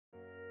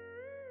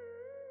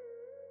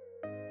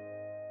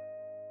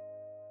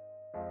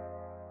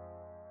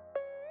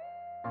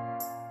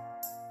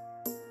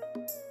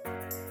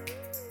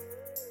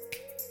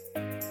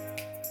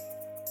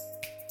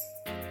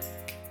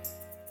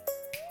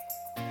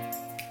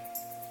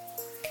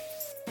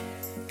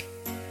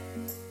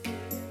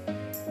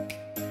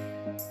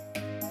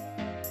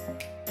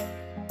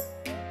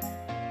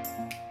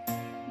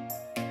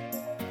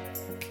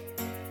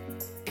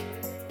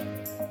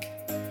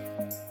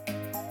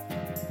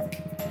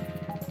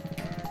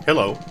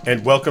Hello,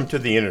 and welcome to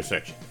The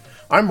Intersection.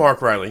 I'm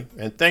Mark Riley,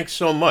 and thanks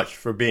so much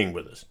for being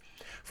with us.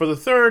 For the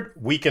third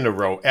week in a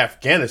row,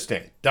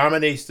 Afghanistan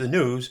dominates the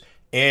news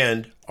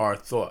and our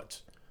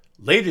thoughts.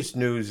 Latest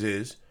news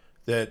is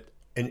that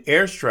an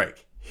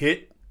airstrike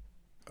hit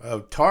a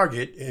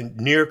target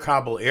near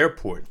Kabul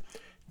airport,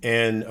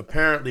 and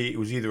apparently it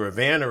was either a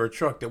van or a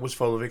truck that was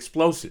full of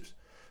explosives.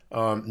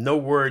 No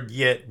word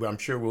yet, but I'm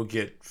sure we'll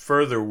get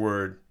further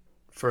word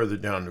further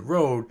down the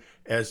road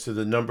as to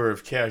the number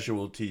of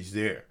casualties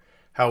there.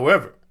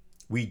 However,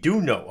 we do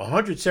know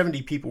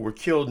 170 people were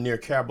killed near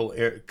Kabul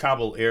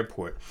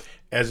airport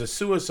as a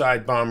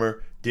suicide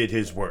bomber did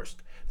his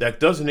worst. That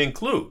doesn't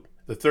include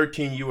the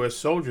 13 U.S.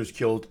 soldiers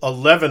killed,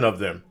 11 of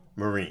them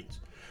Marines.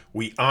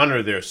 We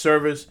honor their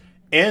service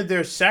and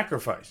their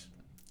sacrifice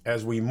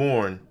as we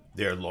mourn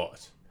their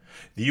loss.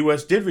 The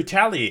U.S. did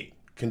retaliate,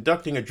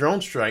 conducting a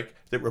drone strike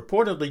that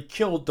reportedly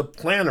killed the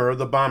planner of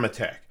the bomb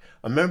attack,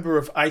 a member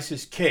of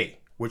ISIS-K,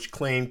 which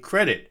claimed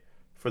credit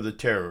for the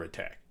terror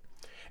attack.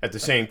 At the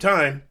same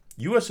time,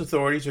 U.S.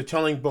 authorities are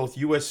telling both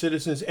U.S.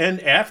 citizens and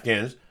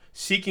Afghans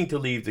seeking to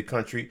leave the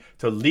country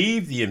to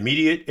leave the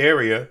immediate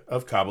area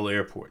of Kabul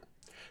airport.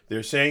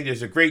 They're saying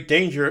there's a great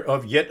danger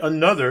of yet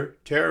another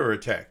terror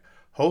attack.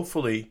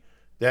 Hopefully,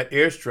 that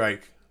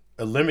airstrike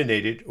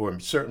eliminated or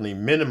certainly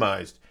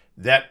minimized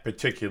that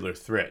particular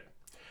threat.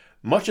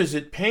 Much as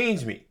it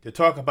pains me to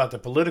talk about the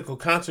political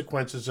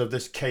consequences of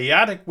this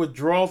chaotic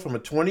withdrawal from a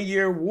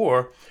 20-year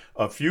war,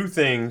 a few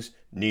things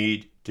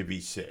need to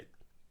be said.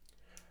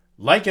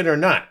 Like it or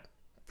not,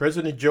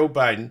 President Joe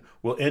Biden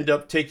will end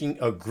up taking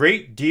a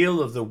great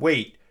deal of the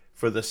weight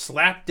for the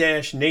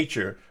slapdash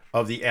nature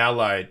of the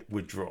Allied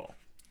withdrawal.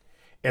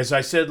 As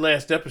I said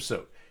last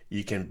episode,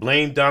 you can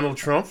blame Donald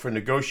Trump for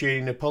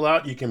negotiating the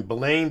pullout. You can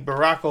blame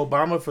Barack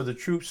Obama for the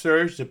troop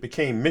surge that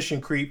became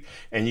mission creep.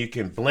 And you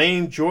can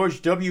blame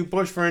George W.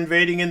 Bush for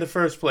invading in the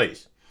first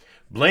place.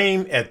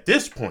 Blame at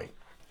this point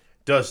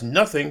does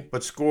nothing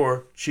but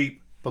score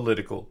cheap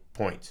political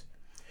points.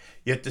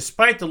 Yet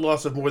despite the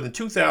loss of more than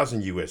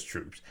 2,000 U.S.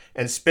 troops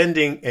and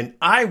spending an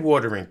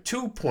eye-watering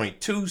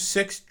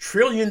 $2.26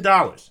 trillion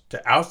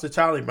to oust the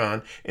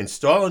Taliban,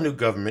 install a new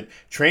government,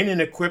 train and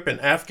equip an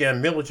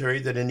Afghan military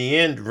that in the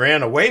end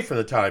ran away from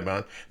the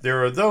Taliban,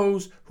 there are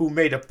those who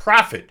made a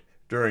profit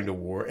during the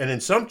war, and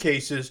in some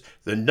cases,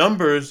 the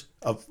numbers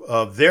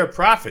of their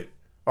profit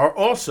are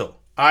also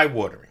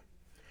eye-watering.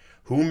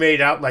 Who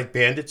made out like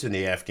bandits in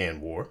the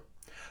Afghan war?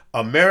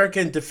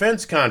 American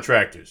defense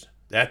contractors,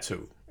 that's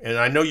who. And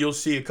I know you'll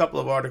see a couple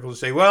of articles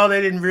say, well,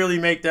 they didn't really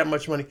make that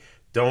much money.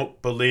 Don't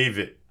believe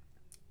it.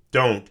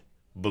 Don't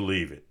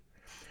believe it.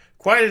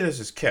 Quiet as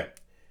is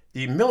kept,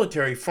 the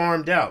military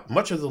farmed out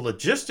much of the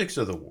logistics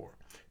of the war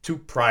to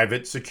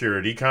private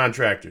security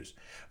contractors.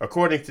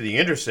 According to The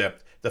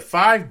Intercept, the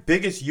 5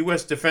 biggest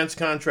U.S. defense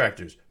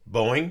contractors,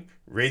 Boeing,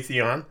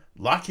 Raytheon,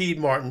 Lockheed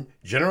Martin,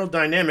 General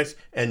Dynamics,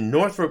 and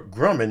Northrop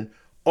Grumman,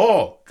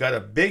 all got a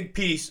big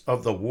piece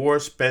of the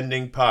war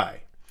spending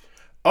pie.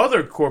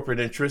 Other corporate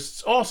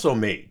interests also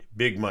made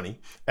big money.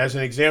 As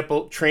an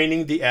example,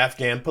 training the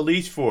Afghan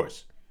police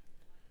force.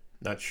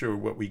 Not sure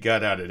what we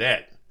got out of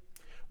that.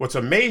 What's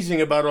amazing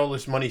about all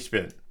this money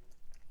spent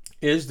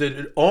is that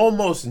it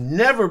almost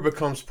never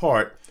becomes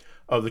part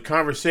of the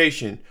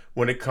conversation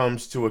when it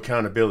comes to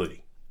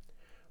accountability.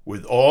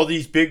 With all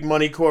these big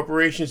money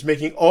corporations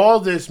making all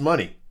this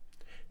money,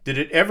 did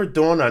it ever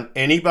dawn on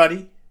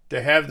anybody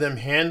to have them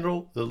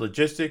handle the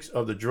logistics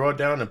of the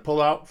drawdown and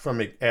pullout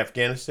from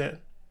Afghanistan?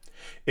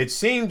 It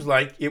seems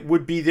like it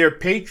would be their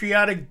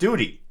patriotic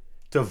duty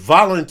to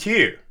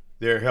volunteer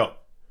their help.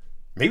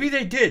 Maybe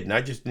they did, and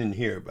I just didn't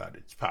hear about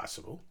it. It's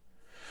possible.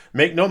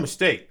 Make no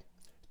mistake,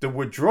 the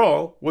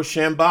withdrawal was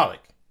shambolic,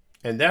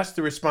 and that's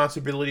the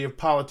responsibility of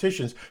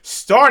politicians,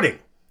 starting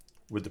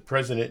with the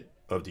President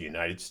of the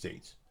United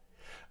States.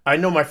 I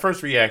know my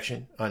first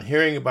reaction on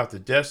hearing about the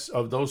deaths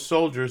of those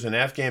soldiers and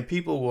Afghan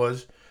people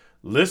was,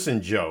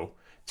 listen, Joe,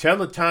 tell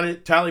the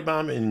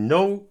Taliban in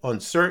no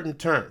uncertain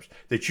terms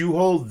that you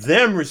hold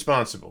them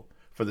responsible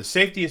for the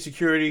safety and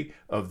security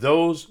of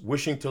those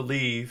wishing to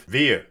leave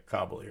via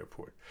Kabul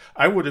airport.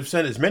 I would have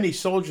sent as many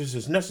soldiers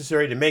as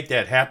necessary to make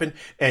that happen,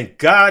 and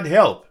God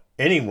help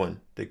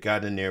anyone that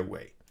got in their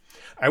way.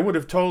 I would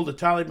have told the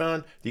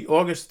Taliban the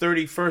August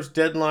 31st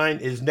deadline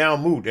is now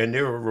moot, and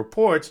there are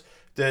reports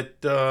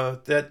that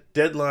that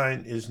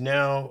deadline is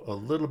now a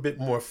little bit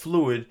more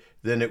fluid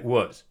than it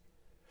was.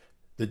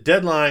 The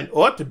deadline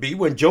ought to be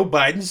when Joe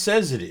Biden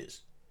says it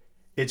is.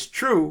 It's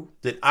true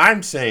that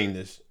I'm saying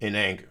this in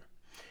anger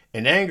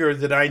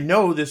that I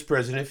know this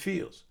president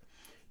feels.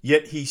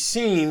 Yet he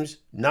seems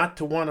not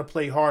to want to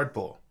play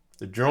hardball,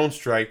 the drone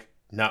strike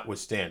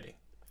notwithstanding.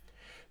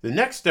 The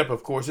next step,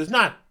 of course, is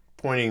not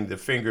pointing the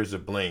fingers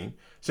of blame,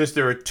 since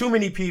there are too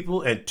many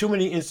people and too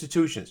many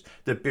institutions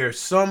that bear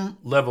some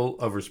level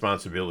of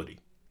responsibility.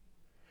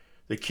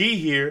 The key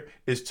here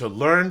is to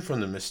learn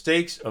from the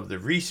mistakes of the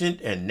recent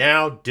and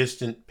now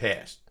distant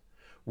past.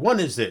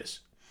 One is this: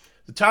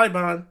 the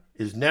Taliban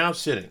is now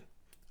sitting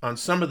on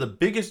some of the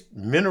biggest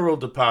mineral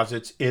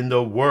deposits in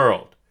the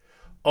world.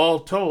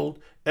 All told,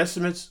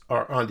 estimates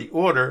are on the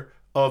order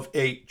of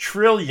 $1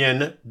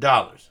 trillion.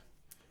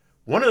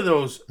 One of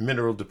those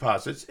mineral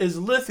deposits is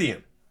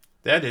lithium.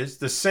 That is,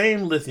 the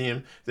same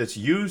lithium that's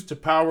used to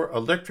power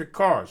electric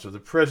cars of the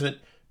present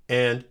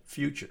and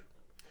future.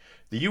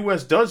 The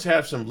U.S. does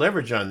have some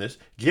leverage on this,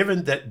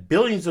 given that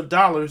billions of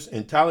dollars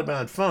in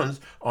Taliban funds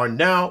are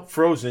now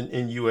frozen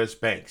in U.S.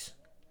 banks.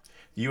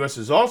 The U.S.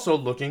 is also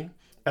looking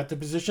at the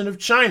position of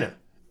China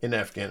in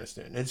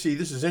Afghanistan. And see,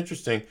 this is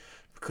interesting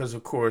because,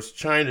 of course,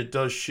 China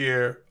does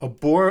share a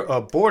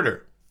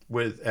border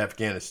with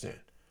Afghanistan,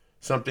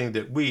 something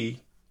that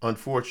we,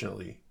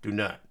 unfortunately, do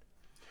not.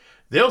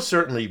 They'll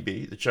certainly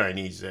be, the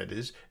Chinese that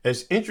is,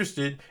 as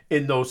interested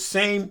in those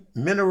same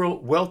mineral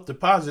wealth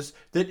deposits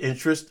that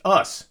interest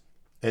us.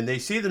 And they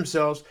see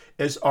themselves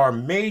as our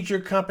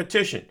major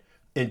competition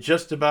in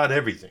just about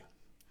everything.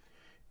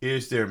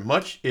 Is there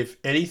much, if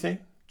anything,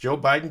 Joe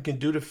Biden can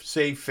do to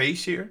save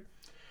face here?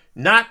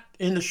 Not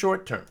in the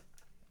short term.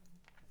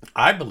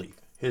 I believe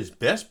his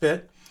best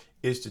bet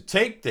is to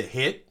take the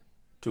hit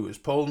to his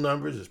poll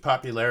numbers, his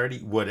popularity,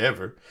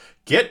 whatever,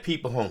 get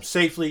people home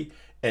safely,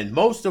 and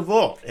most of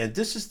all, and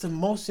this is the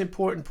most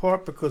important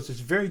part because it's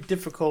very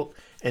difficult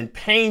and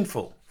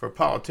painful for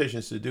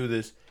politicians to do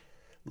this,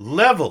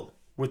 level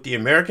with the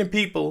American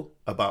people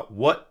about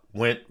what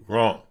went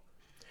wrong.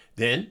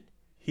 Then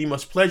he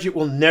must pledge it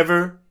will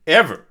never,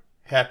 ever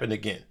happen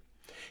again.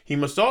 He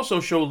must also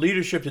show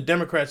leadership to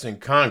Democrats in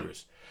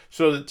Congress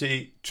so that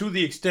to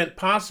the extent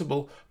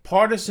possible,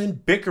 partisan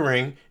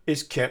bickering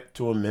is kept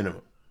to a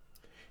minimum.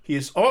 He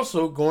is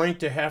also going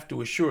to have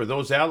to assure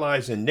those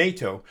allies in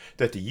NATO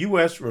that the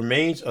U.S.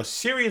 remains a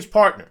serious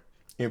partner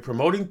in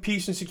promoting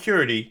peace and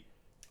security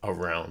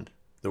around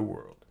the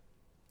world.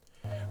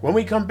 When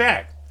we come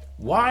back,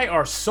 why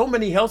are so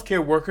many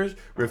healthcare workers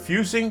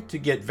refusing to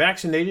get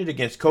vaccinated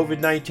against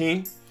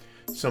COVID-19?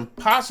 Some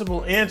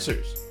possible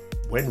answers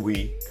when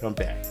we come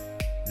back.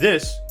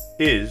 This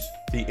is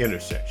The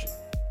Intersection.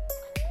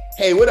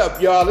 Hey, what up,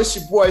 y'all? It's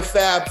your boy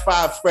Fab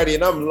Five Freddy,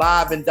 and I'm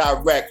live and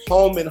direct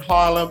home in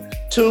Harlem,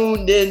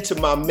 tuned in to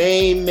my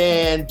main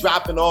man,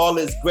 dropping all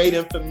this great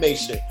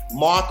information.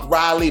 Mark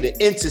Riley, The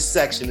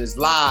Intersection is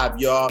live,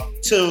 y'all.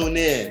 Tune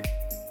in.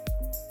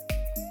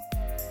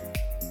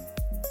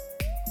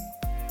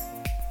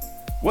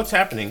 What's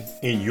happening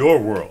in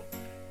your world?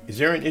 Is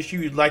there an issue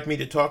you'd like me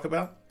to talk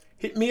about?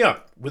 Hit me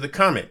up with a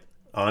comment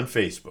on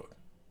Facebook.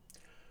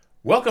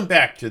 Welcome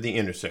back to The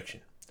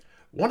Intersection.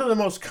 One of the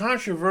most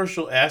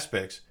controversial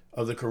aspects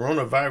of the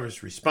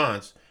coronavirus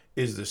response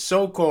is the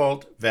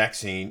so-called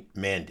vaccine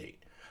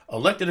mandate.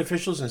 Elected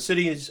officials in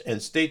cities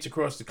and states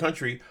across the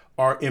country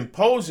are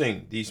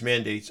imposing these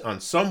mandates on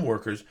some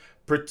workers,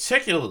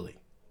 particularly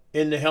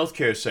in the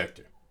healthcare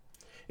sector.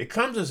 It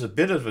comes as a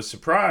bit of a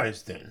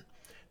surprise, then,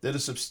 that a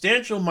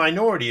substantial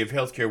minority of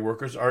healthcare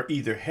workers are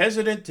either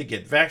hesitant to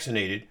get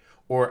vaccinated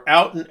or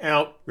out and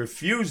out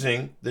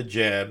refusing the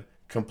jab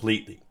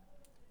completely.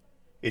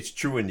 It's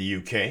true in the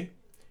UK.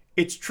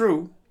 It's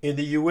true in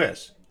the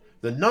US.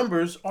 The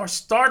numbers are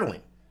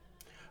startling.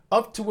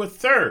 Up to a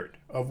third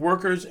of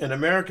workers in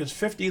America's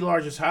 50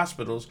 largest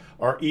hospitals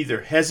are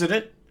either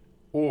hesitant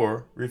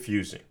or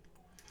refusing.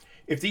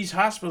 If these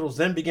hospitals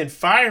then begin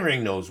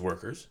firing those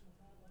workers,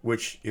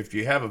 which if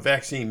you have a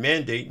vaccine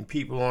mandate and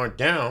people aren't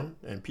down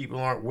and people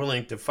aren't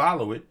willing to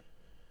follow it,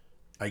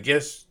 I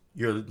guess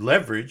your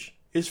leverage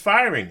is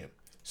firing them.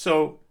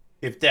 So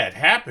if that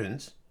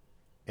happens,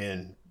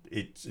 and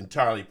it's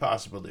entirely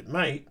possible it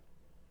might,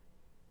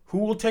 who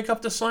will take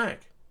up the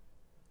slack?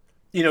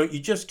 You know, you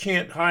just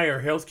can't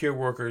hire healthcare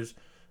workers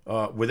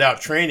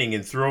without training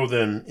and throw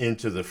them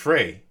into the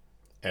fray,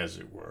 as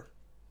it were.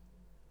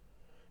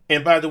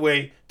 And by the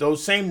way,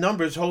 those same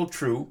numbers hold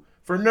true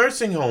for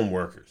nursing home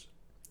workers.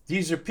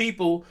 These are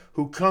people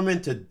who come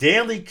into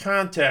daily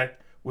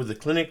contact with the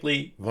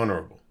clinically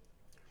vulnerable.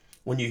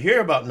 When you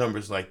hear about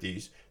numbers like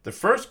these, the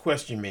first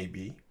question may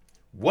be,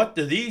 what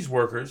do these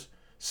workers,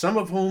 some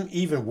of whom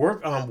even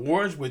work on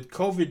wards with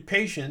COVID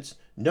patients,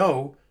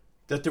 know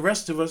that the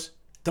rest of us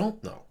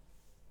don't know?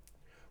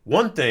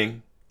 One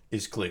thing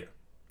is clear.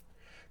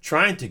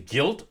 Trying to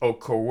guilt or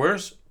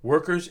coerce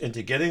workers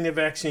into getting the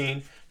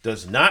vaccine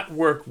does not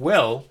work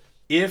well,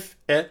 if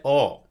at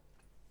all.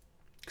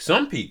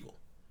 Some people,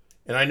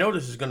 and I know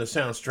this is going to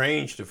sound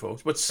strange to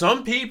folks, but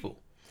some people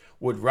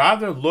would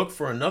rather look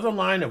for another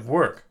line of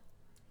work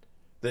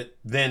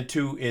than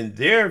to, in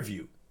their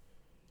view,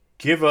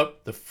 give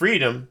up the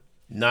freedom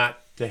not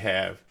to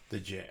have the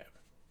jab.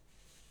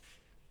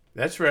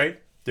 That's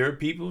right. There are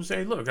people who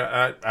say, look,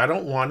 I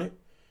don't want it,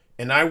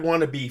 and I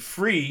want to be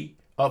free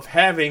of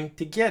having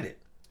to get it.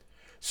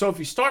 So if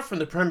you start from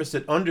the premise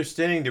that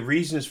understanding the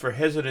reasons for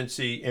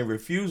hesitancy and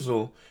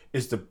refusal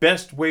is the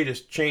best way to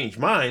change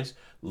minds,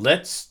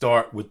 let's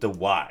start with the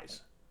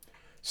whys.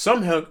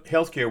 Some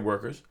healthcare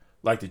workers,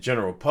 like the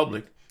general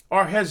public,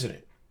 are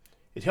hesitant.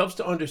 It helps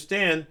to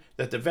understand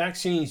that the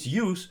vaccine's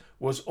use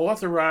was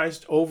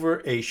authorized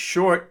over a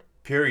short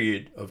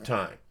period of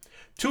time.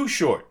 Too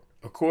short,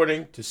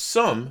 according to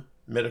some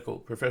medical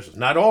professionals.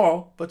 Not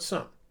all, but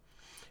some.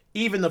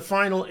 Even the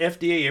final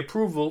FDA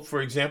approval,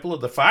 for example,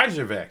 of the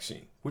Pfizer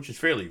vaccine, which is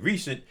fairly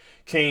recent,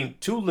 came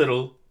too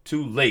little,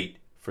 too late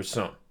for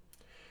some.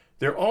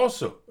 There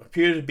also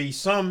appear to be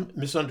some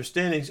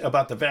misunderstandings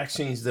about the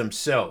vaccines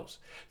themselves.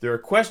 There are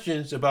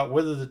questions about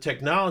whether the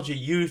technology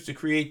used to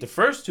create the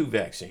first two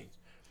vaccines,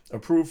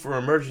 approved for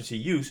emergency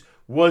use,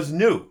 was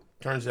new.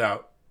 Turns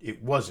out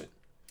it wasn't.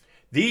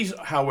 These,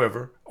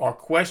 however, are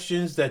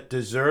questions that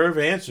deserve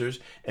answers,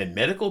 and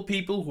medical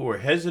people who are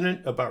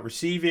hesitant about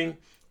receiving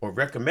or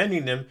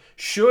recommending them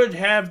should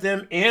have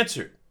them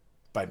answered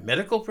by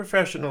medical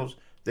professionals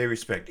they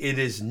respect. It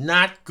is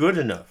not good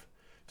enough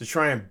to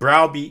try and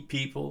browbeat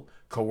people,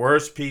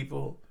 coerce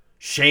people,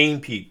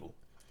 shame people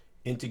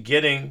into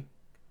getting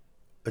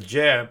a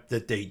jab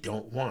that they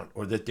don't want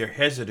or that they're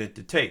hesitant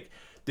to take.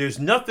 There's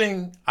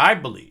nothing, I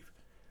believe,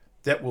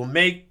 that will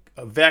make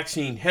a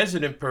vaccine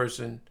hesitant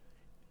person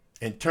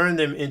and turn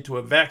them into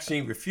a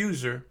vaccine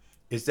refuser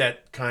is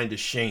that kind of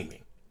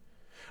shaming.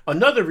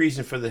 Another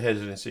reason for the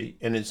hesitancy,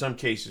 and in some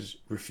cases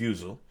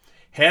refusal,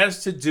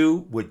 has to do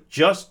with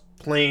just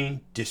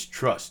plain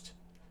distrust.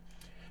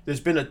 There's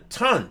been a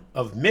ton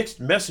of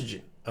mixed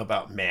messaging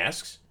about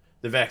masks,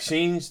 the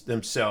vaccines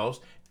themselves,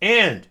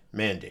 and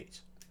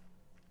mandates.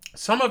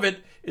 Some of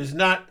it is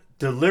not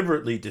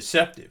deliberately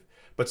deceptive,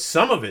 but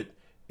some of it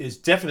is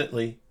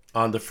definitely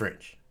on the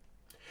fringe.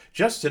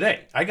 Just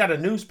today, I got a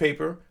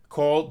newspaper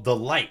called The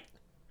Light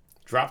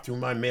dropped through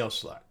my mail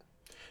slot.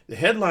 The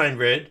headline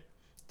read,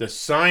 "The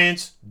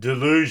Science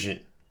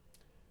Delusion."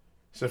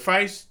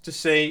 Suffice to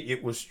say,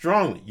 it was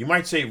strongly, you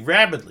might say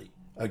rabidly,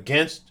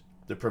 against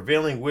the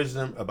prevailing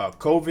wisdom about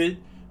COVID,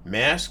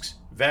 masks,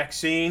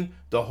 vaccine,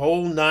 the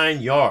whole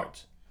 9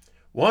 yards.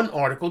 One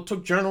article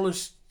took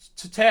journalists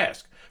to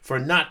task for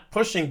not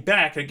pushing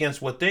back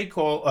against what they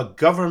call a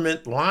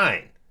government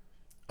line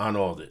on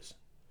all this.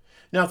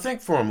 Now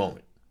think for a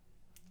moment.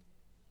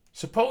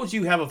 Suppose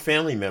you have a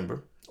family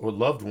member or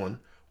loved one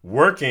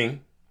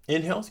working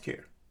in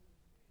healthcare.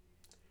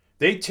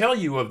 They tell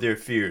you of their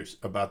fears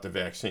about the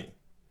vaccine.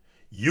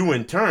 You,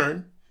 in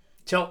turn,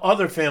 tell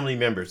other family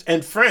members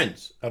and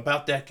friends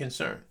about that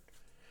concern.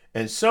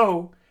 And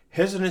so,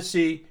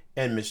 hesitancy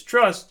and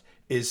mistrust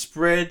is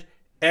spread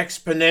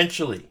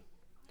exponentially.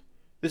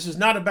 This is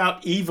not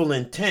about evil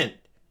intent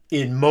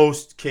in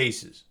most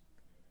cases.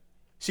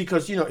 See,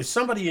 because, if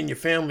somebody in your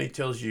family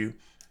tells you,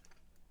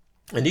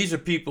 and these are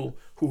people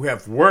who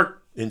have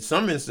worked in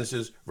some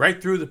instances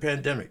right through the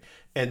pandemic,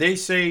 and they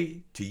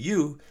say to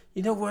you,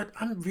 you know what,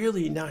 I'm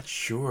really not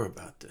sure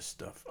about this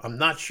stuff. I'm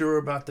not sure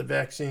about the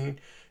vaccine.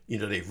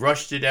 They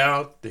rushed it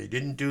out. They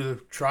didn't do the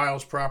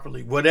trials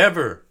properly.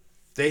 Whatever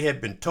they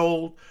have been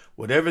told,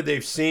 whatever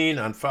they've seen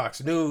on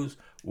Fox News,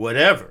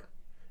 whatever.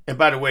 And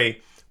by the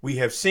way, we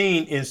have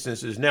seen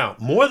instances now,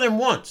 more than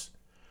once,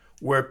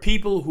 where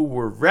people who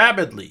were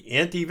rabidly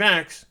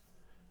anti-vax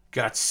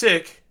got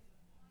sick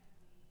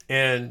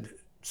and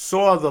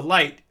saw the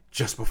light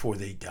just before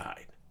they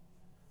died.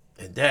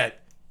 And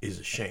that is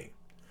a shame.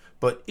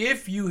 But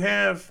if you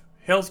have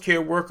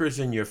healthcare workers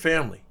in your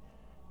family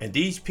and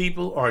these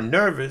people are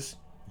nervous,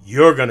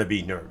 you're going to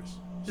be nervous.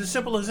 It's as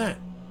simple as that.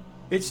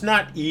 It's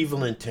not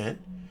evil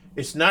intent.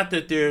 It's not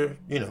that they're,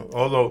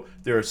 although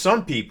there are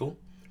some people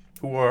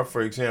who are,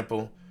 for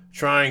example,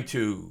 trying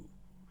to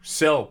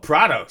sell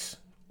products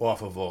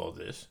off of all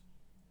this.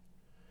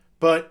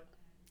 But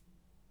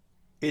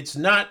it's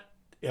not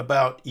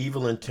about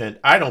evil intent,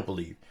 I don't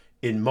believe,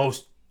 in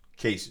most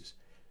cases.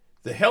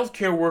 The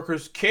healthcare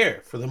workers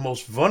care for the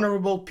most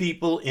vulnerable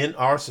people in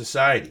our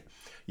society.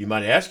 You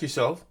might ask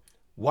yourself,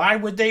 why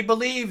would they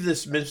believe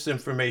this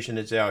misinformation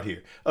that's out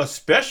here,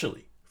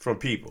 especially from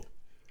people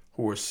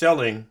who are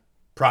selling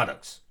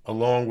products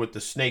along with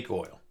the snake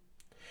oil?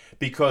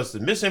 Because the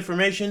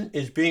misinformation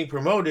is being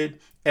promoted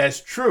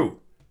as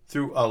true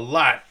through a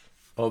lot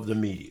of the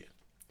media.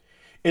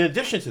 In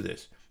addition to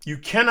this, you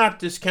cannot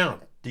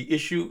discount the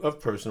issue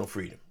of personal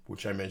freedom,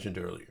 which I mentioned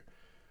earlier.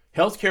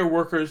 Healthcare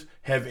workers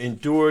have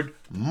endured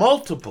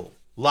multiple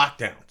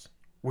lockdowns,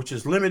 which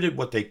has limited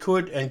what they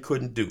could and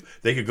couldn't do.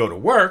 They could go to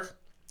work,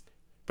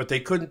 but they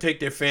couldn't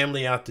take their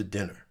family out to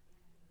dinner.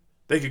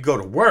 They could go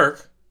to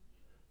work,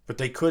 but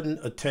they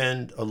couldn't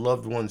attend a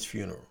loved one's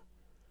funeral.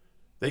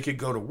 They could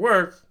go to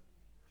work,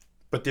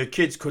 but their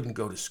kids couldn't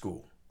go to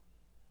school.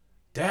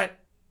 That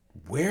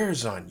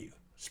wears on you,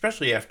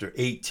 especially after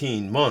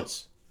 18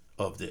 months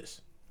of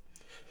this.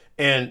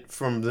 And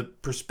from the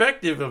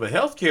perspective of a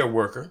healthcare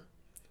worker,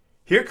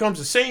 here comes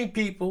the same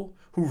people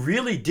who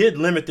really did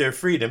limit their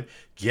freedom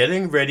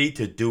getting ready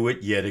to do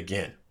it yet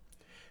again.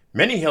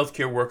 Many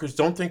healthcare workers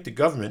don't think the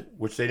government,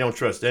 which they don't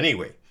trust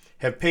anyway,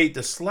 have paid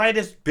the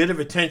slightest bit of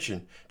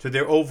attention to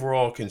their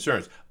overall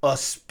concerns,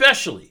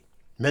 especially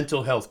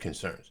mental health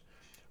concerns.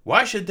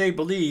 Why should they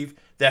believe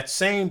that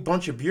same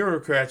bunch of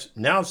bureaucrats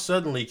now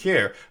suddenly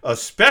care,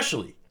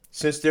 especially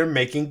since they're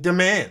making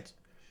demands?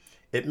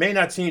 It may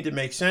not seem to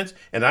make sense,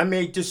 and I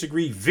may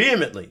disagree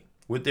vehemently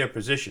with their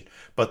position,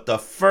 but the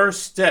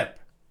first step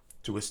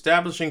to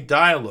establishing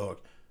dialogue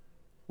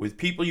with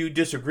people you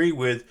disagree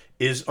with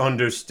is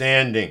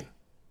understanding.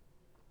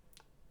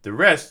 The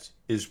rest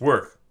is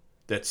work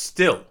that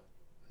still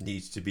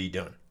needs to be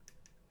done.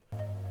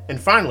 And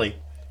finally,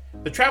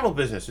 the travel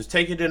business has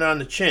taken it on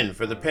the chin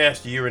for the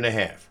past year and a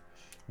half.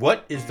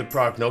 What is the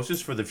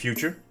prognosis for the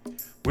future?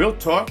 We'll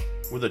talk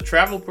with a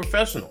travel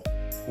professional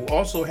who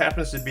also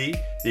happens to be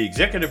the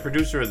executive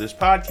producer of this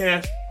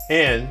podcast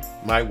and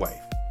my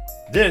wife.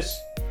 This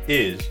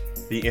is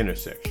The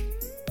Intersection.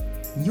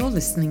 You're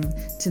listening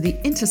to The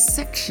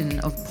Intersection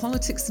of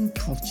Politics and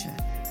Culture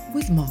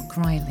with Mark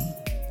Riley.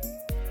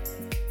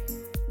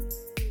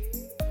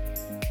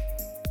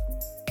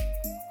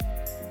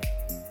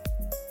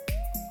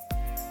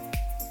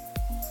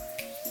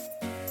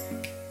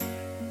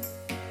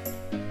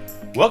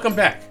 Welcome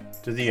back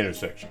to The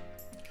Intersection.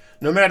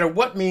 No matter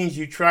what means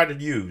you try to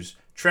use,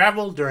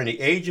 travel during the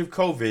age of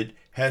COVID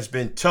has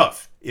been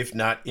tough, if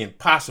not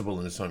impossible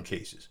in some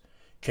cases.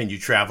 Can you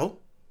travel?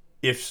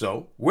 If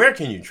so, where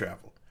can you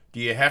travel? Do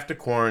you have to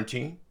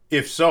quarantine?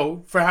 If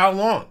so, for how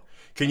long?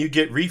 Can you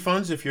get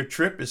refunds if your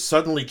trip is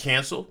suddenly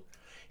canceled?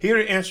 Here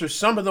to answer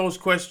some of those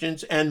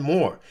questions and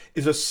more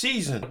is a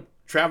seasoned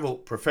travel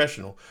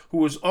professional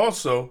who is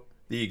also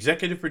the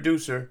executive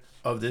producer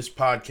of this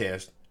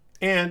podcast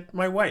and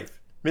my wife,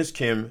 Miss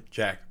Kim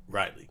Jack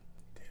Riley.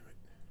 Damn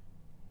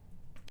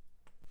it.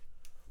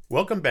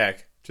 Welcome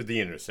back to The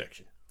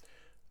Intersection.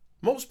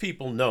 Most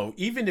people know,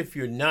 even if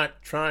you're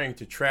not trying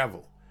to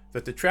travel,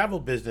 that the travel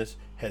business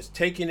has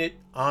taken it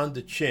on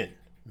the chin,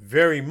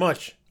 very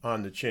much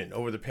on the chin,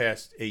 over the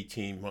past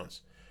 18 months.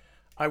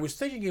 I was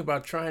thinking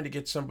about trying to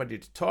get somebody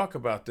to talk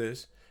about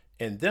this,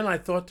 and then I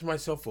thought to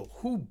myself, well,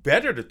 who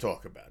better to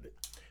talk about it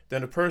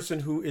than a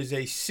person who is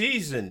a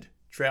seasoned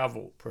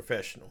travel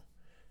professional?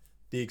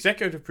 The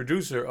executive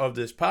producer of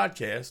this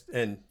podcast,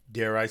 and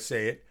dare I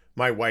say it,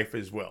 my wife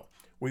as well.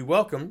 We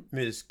welcome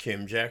Ms.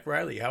 Kim Jack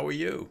Riley. How are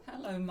you?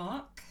 Hello,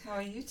 Mark. How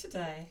are you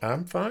today?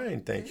 I'm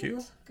fine, thank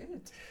you.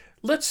 Good.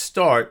 Let's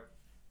start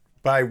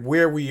by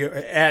where we are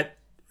at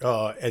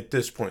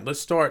this point. Let's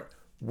start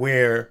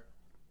where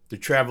the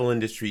travel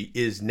industry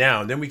is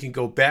now. And then we can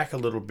go back a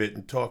little bit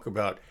and talk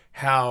about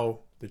how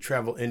the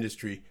travel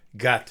industry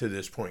got to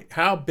this point.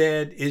 How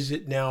bad is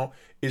it now?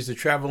 Is the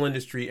travel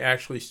industry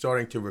actually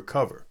starting to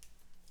recover?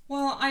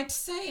 Well, I'd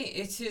say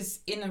it is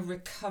in a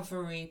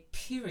recovery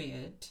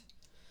period,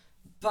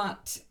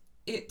 but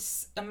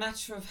it's a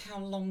matter of how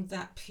long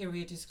that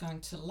period is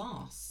going to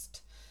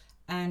last.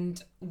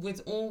 And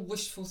with all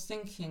wishful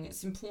thinking,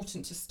 it's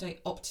important to stay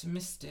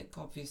optimistic,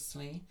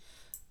 obviously,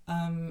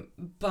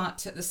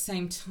 but at the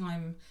same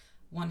time,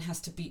 one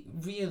has to be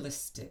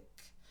realistic.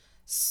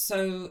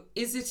 So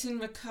is it in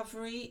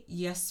recovery?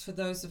 Yes, for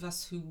those of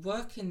us who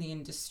work in the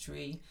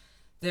industry,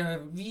 there are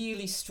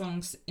really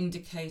strong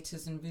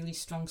indicators and really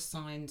strong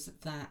signs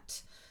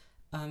that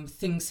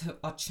things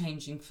are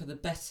changing for the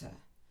better.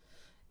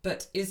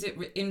 But is it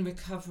in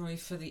recovery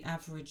for the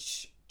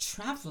average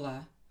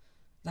traveller?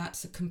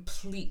 That's a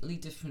completely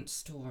different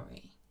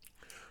story.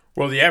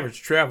 Well, the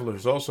average traveler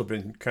has also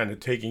been kind of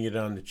taking it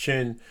on the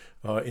chin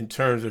in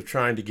terms of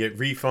trying to get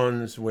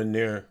refunds when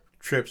their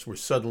trips were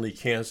suddenly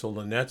canceled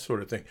and that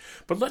sort of thing.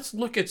 But let's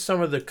look at some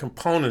of the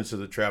components of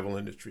the travel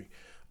industry.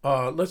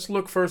 Let's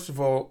look, first of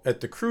all, at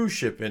the cruise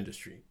ship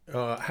industry.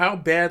 How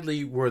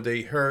badly were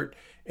they hurt?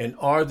 And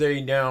are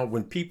they now,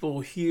 when people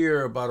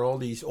hear about all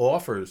these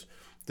offers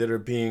that are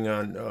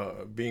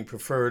being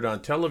preferred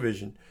on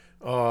television,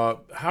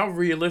 how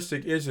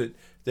realistic is it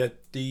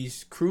that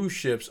these cruise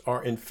ships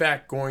are in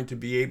fact going to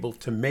be able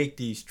to make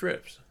these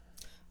trips?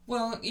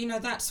 Well,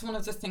 that's one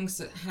of the things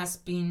that has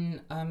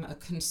been a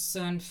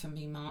concern for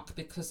me, Mark,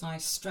 because I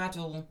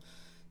straddle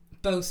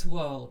both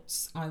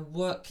worlds. I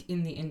work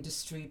in the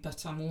industry,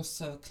 but I'm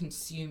also a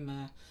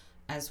consumer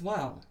as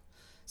well.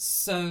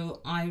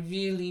 So I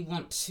really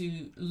want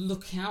to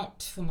look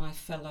out for my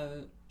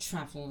fellow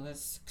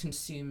travelers,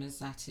 consumers,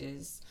 that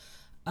is.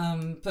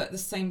 But at the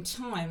same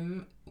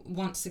time,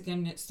 once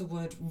again, it's the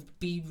word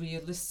be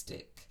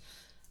realistic.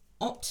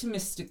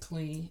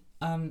 Optimistically,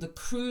 the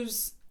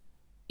cruise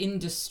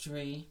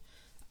industry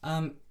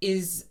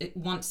is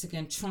once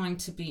again trying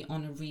to be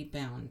on a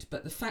rebound.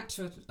 But the fact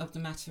of the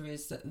matter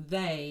is that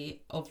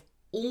they, of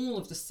all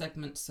of the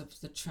segments of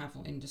the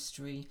travel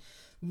industry,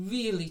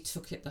 really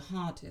took it the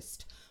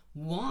hardest.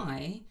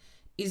 Why?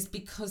 Is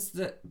because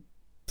that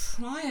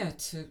prior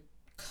to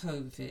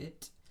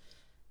COVID,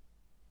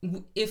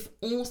 if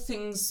all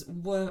things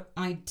were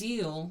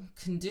ideal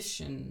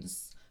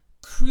conditions,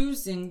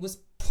 cruising was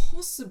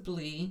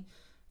possibly,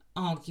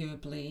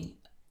 arguably,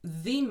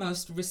 the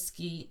most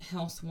risky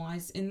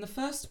health-wise in the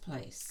first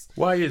place.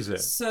 Why is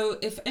that? So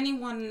if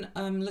anyone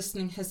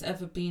listening has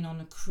ever been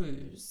on a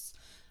cruise,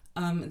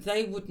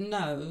 they would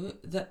know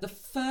that the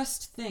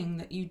first thing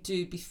that you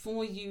do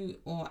before you,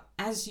 or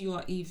as you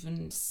are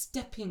even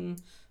stepping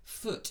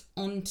foot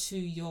onto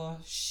your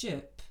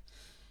ship,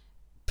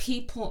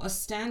 people are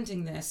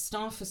standing there,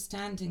 staff are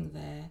standing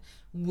there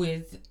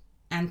with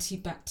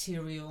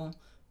antibacterial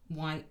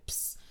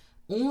wipes.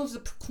 All of the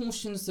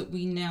precautions that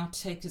we now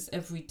take as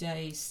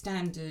everyday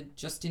standard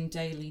just in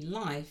daily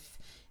life,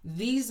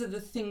 these are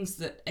the things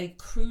that a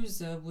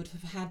cruiser would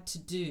have had to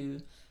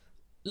do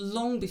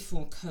long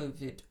before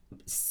COVID,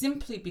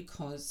 simply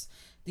because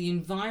the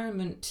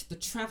environment, the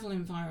travel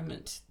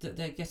environment that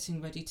they're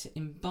getting ready to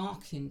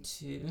embark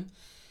into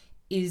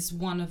is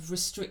one of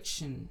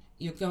restriction.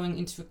 You're going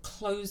into a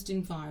closed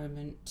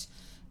environment.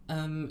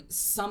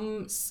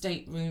 Some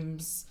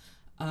staterooms,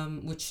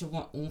 which are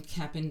what all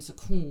cabins are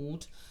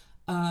called,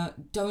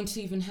 don't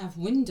even have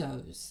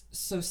windows.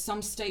 So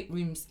some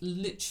staterooms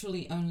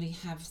literally only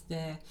have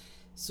their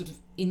sort of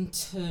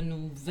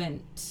internal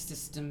vent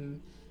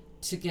system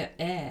to get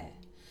air.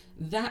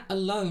 That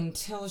alone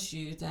tells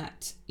you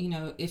that, you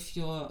know, if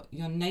your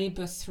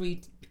neighbour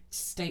 3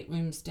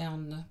 staterooms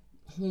down the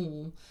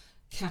hall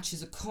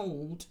catches a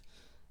cold,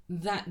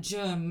 that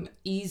germ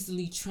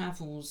easily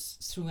travels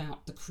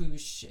throughout the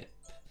cruise ship.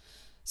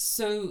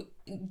 So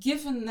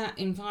given that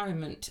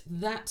environment,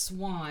 that's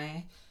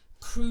why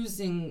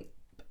cruising,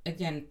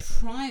 again,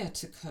 prior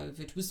to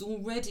COVID, was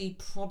already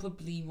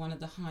probably one of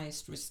the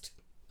highest risk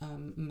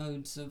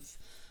modes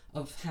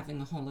of having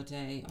a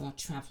holiday or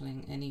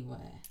traveling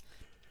anywhere.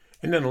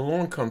 And then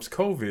along comes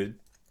COVID,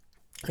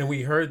 and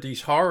we heard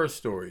these horror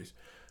stories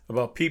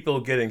about people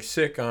getting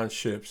sick on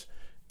ships.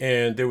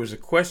 And there was a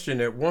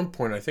question at one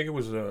point, I think it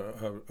was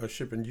a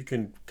ship, and you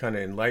can kind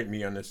of enlighten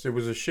me on this. There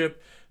was a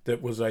ship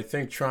that was, I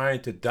think,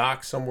 trying to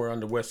dock somewhere on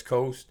the West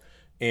Coast.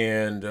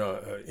 And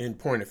in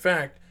point of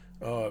fact,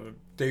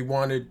 they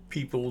wanted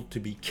people to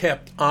be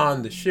kept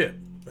on the ship.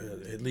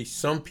 At least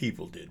some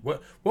people did.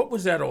 What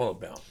was that all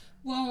about?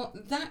 Well,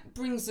 that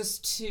brings us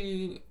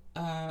to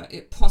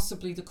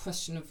possibly the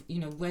question of, you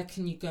know, where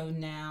can you go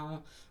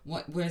now?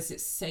 Where is it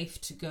safe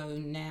to go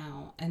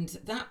now? And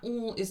that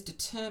all is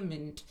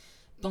determined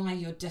by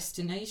your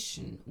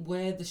destination,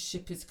 where the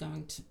ship is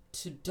going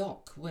to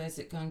dock, where is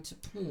it going to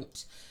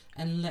port,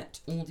 and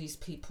let all these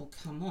people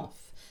come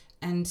off.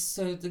 And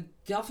so the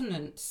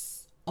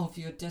governance of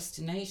your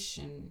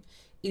destination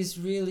is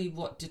really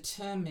what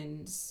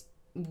determines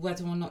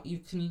whether or not you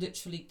can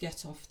literally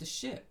get off the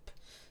ship.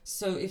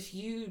 So if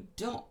you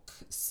dock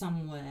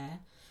somewhere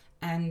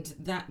and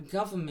that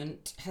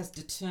government has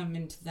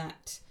determined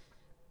that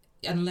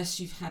unless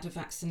you've had a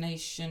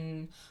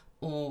vaccination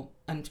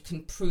and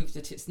can prove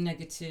that it's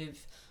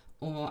negative,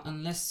 or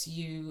unless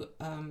you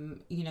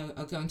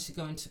are going to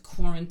go into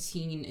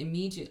quarantine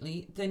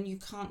immediately, then you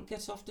can't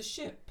get off the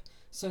ship.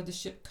 So the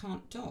ship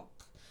can't dock.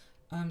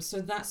 So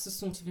that's the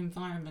sort of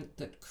environment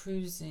that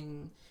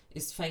cruising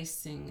is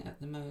facing at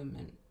the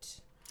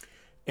moment.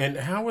 And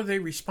how are they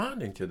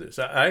responding to this?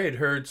 I had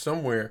heard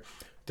somewhere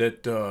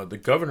that the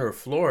governor of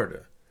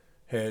Florida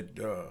had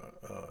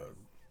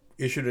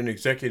issued an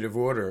executive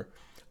order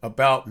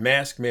about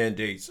mask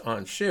mandates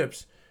on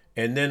ships.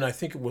 And then I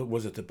think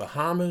was it the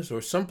Bahamas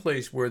or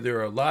someplace where there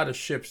are a lot of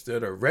ships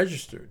that are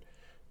registered,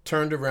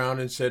 turned around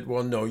and said,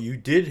 well, no, you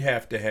did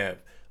have to have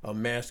a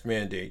mask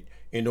mandate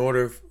in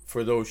order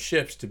for those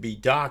ships to be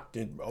docked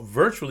in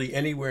virtually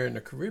anywhere in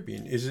the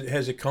Caribbean.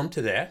 Has it come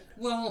to that?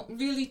 Well,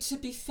 really, to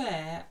be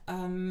fair,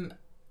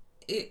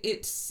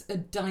 it's a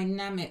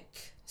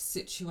dynamic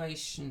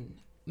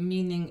situation,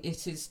 meaning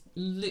it is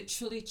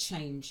literally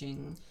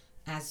changing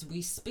as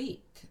we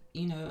speak.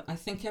 You know, I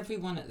think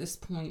everyone at this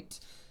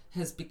point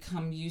has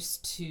become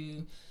used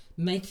to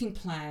making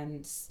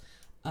plans,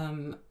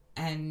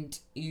 and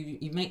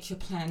you make your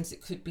plans.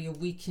 It could be a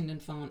week in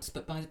advance,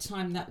 but by the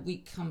time that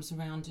week comes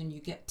around and you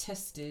get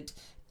tested,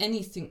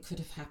 anything could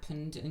have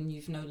happened and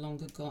you've no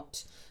longer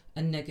got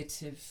a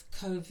negative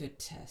COVID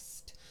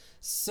test.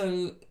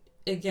 So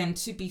again,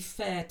 to be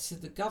fair to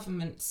the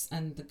governments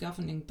and the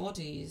governing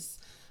bodies,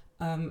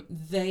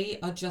 they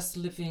are just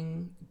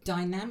living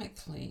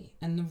dynamically,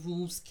 and the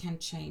rules can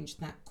change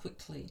that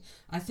quickly.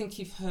 I think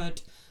you've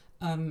heard,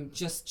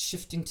 just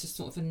shifting to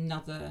sort of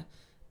another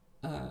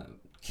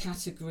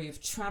category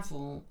of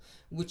travel,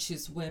 which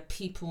is where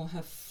people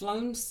have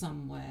flown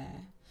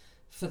somewhere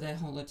for their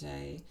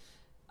holiday,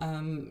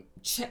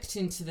 checked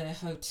into their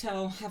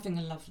hotel, having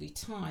a lovely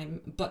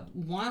time, but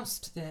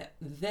whilst they're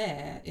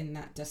there in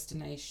that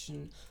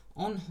destination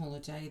on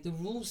holiday, the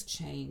rules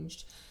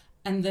changed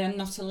and they're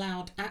not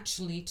allowed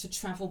actually to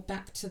travel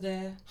back to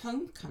their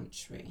home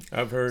country.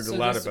 I've heard a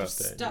lot about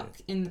that. Stuck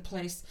in the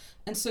place.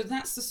 And so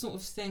that's the sort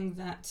of thing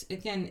that,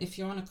 again, if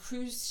you're on a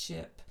cruise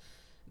ship,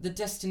 the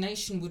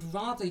destination would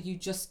rather you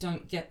just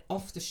don't get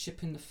off the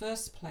ship in the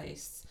first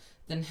place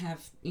than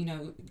have,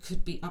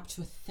 could be up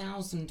to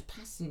 1,000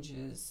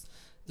 passengers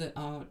that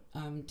are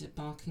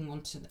debarking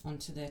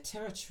onto their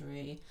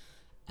territory.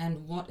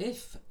 And what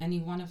if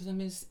any one of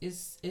them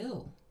is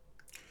ill?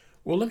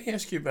 Well, let me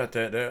ask you about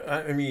that.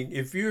 I mean,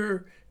 if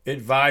you're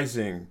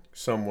advising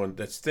someone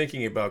that's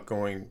thinking about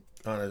going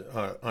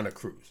on a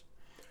cruise,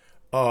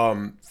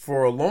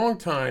 for a long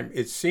time,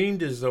 it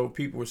seemed as though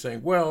people were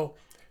saying, well,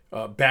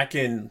 back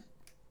in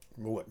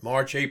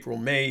March, April,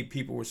 May,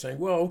 people were saying,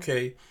 well,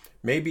 okay,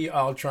 maybe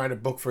I'll try to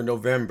book for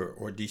November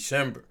or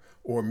December,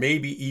 or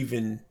maybe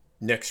even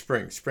next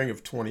spring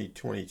of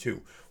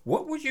 2022.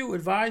 What would you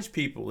advise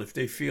people if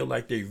they feel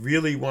like they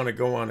really want to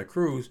go on a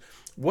cruise?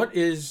 What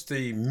is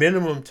the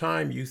minimum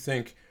time you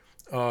think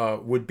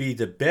would be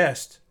the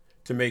best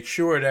to make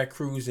sure that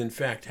cruise in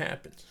fact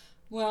happens?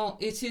 Well,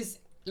 it is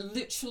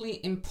literally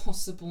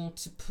impossible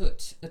to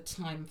put a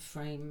time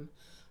frame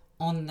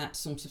on that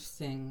sort of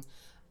thing.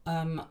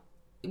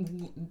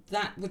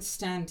 That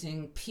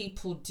withstanding,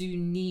 people do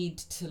need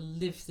to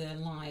live their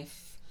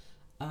life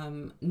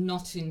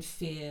not in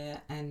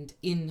fear and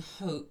in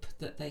hope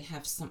that they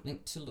have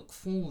something to look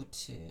forward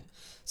to.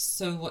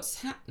 So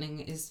what's happening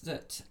is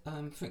that,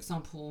 for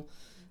example,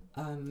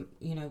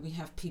 we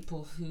have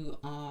people who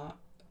are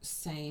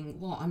saying,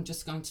 well, I'm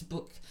just going to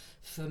book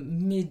for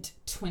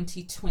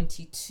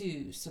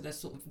mid-2022. So they're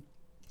sort of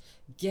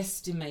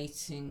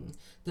guesstimating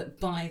that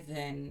by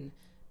then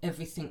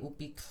everything will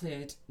be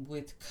cleared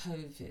with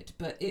COVID.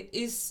 But it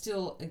is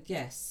still a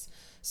guess.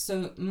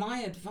 So my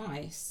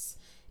advice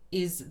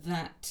is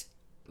that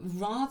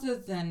rather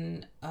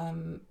than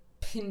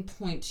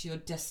pinpoint your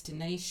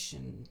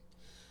destination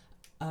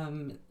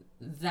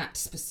that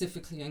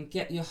specifically and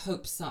get your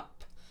hopes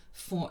up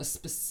for a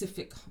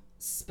specific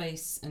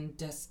space and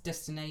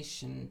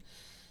destination,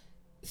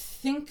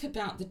 think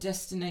about the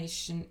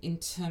destination in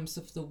terms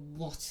of the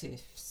what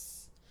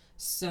ifs.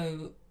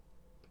 So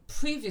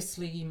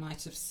previously you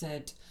might have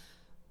said,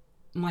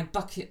 my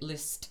bucket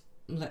list,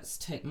 let's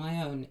take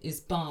my own,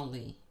 is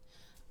Bali.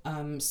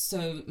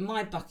 So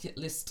my bucket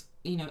list,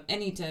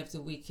 any day of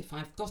the week, if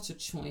I've got a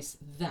choice,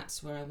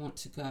 that's where I want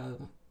to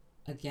go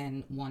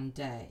again one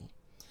day.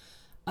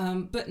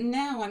 But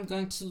now I'm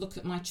going to look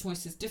at my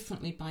choices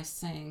differently by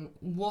saying,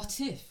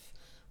 what if?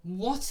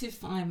 What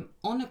if I'm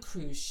on a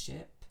cruise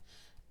ship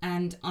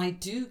and I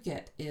do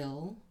get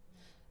ill?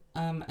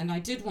 And I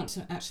did want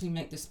to actually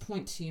make this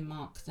point to you,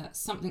 Mark, that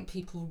something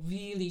people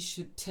really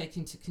should take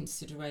into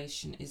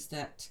consideration is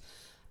that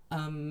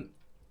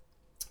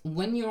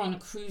when you're on a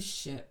cruise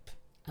ship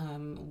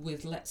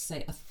with, let's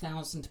say,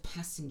 1,000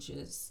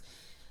 passengers,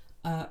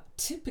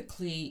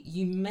 typically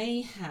you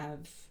may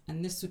have,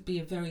 and this would be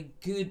a very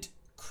good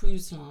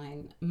cruise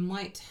line,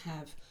 might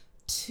have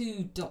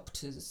 2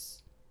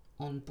 doctors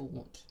on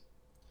board.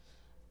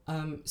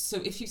 So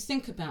if you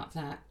think about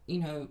that,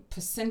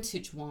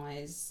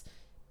 percentage-wise,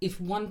 if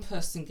one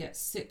person gets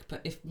sick,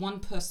 but if one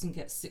person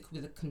gets sick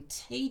with a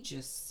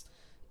contagious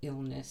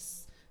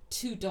illness,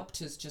 2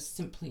 doctors just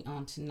simply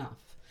aren't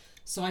enough.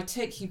 So I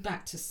take you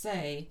back to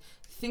say,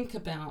 think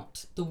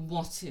about the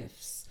what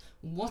ifs.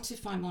 What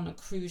if I'm on a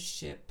cruise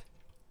ship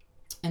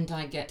and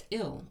I get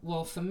ill?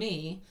 Well, for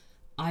me,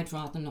 I'd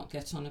rather not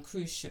get on a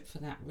cruise ship for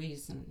that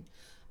reason.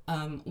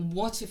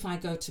 What if I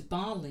go to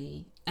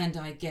Bali and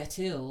I get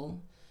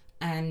ill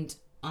and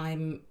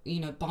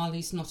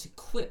Bali's not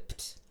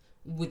equipped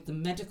with the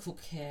medical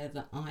care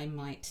that I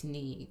might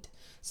need?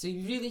 So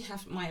you really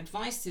my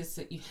advice is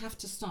that you have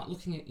to start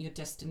looking at your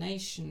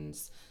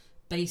destinations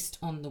based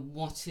on the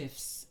what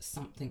ifs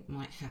something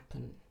might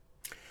happen.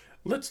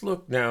 Let's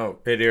look now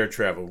at air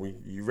travel.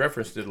 You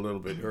referenced it a little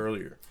bit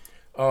earlier.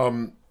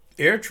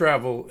 Air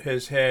travel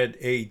has had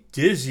a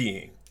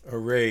dizzying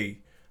array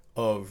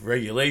of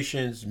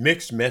regulations,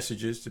 mixed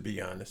messages, to be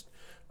honest.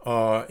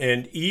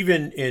 And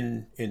even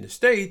in the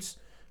States,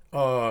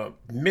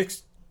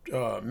 mixed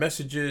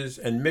messages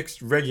and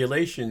mixed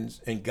regulations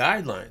and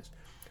guidelines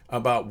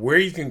about where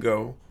you can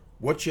go,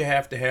 what you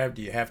have to have.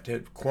 Do you have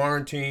to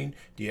quarantine?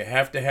 Do you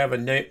have to have a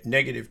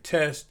negative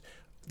test?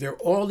 There are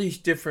all these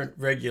different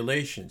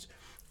regulations.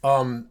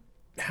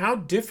 How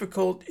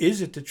difficult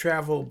is it to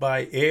travel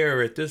by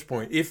air at this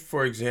point? If,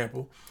 for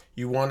example,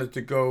 you wanted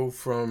to go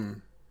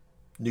from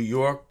New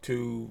York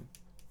to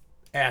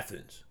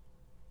Athens,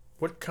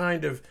 what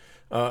kind of,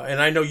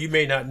 and I know you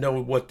may not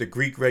know what the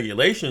Greek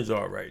regulations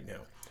are right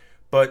now,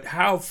 but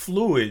how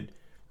fluid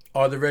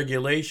are the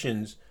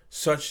regulations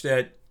such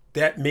that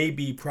may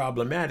be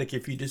problematic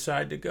if you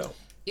decide to go?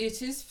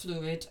 It is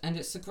fluid, and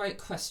it's a great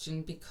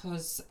question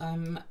because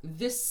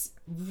this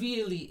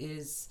really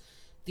is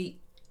the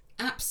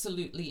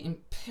absolutely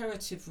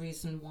imperative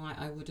reason why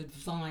I would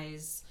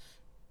advise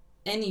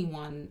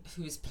anyone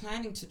who is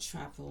planning to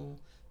travel,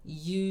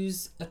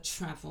 use a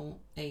travel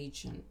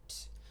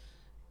agent.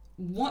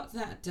 What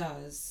that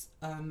does,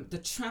 the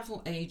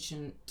travel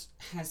agent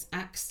has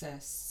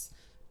access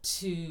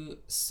to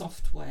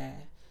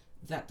software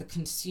that the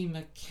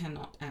consumer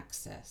cannot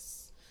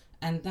access.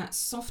 And that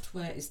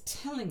software is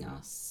telling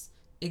us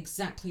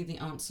exactly the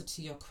answer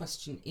to your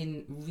question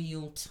in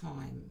real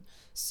time.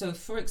 So,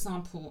 for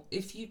example,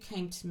 if you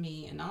came to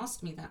me and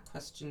asked me that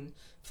question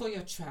for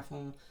your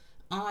travel,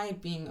 I,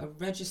 being a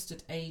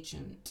registered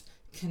agent,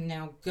 can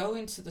now go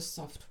into the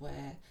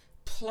software,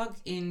 plug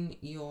in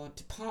your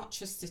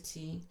departure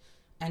city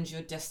and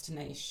your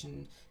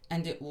destination,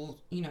 and it will,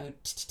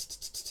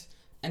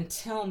 and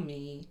tell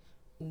me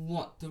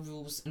what the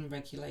rules and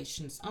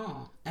regulations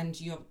are.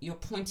 And you're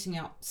pointing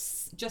out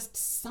just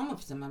some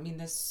of them. I mean,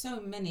 there's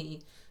so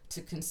many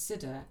to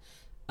consider.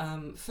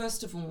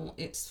 First of all,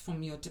 it's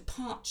from your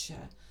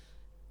departure.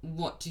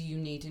 What do you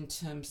need in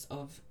terms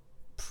of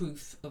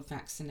proof of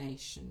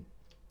vaccination?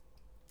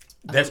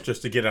 That's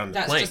just to get on the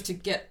plane. That's just to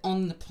get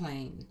on the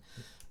plane.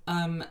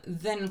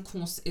 Then, of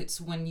course,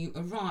 it's when you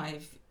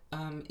arrive.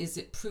 Is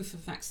it proof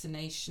of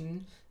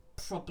vaccination?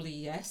 Probably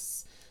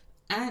yes.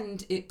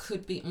 And it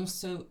could be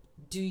also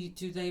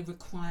Do they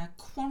require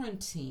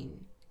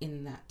quarantine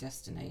in that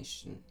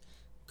destination?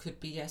 Could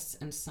be yes,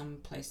 and some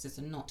places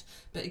are not.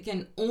 But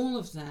again, all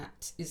of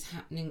that is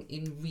happening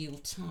in real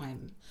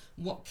time.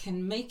 What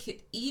can make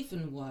it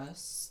even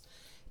worse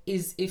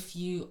is if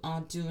you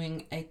are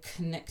doing a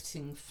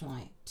connecting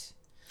flight.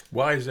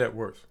 Why is that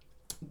worse?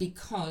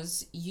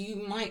 Because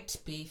you might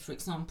be, for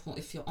example,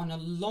 if you're on a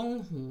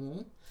long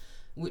haul,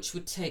 which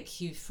would take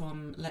you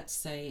from, let's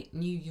say,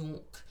 New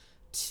York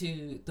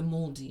to the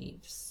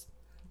Maldives.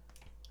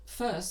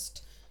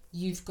 First,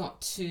 you've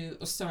got to,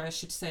 or sorry, I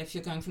should say, if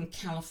you're going from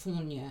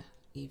California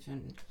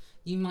even,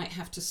 you might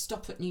have to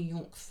stop at New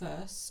York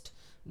first,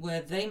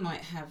 where they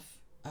might have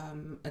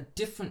a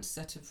different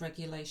set of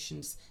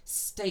regulations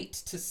state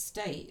to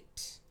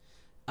state,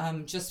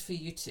 just for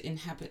you to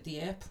inhabit the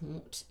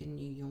airport in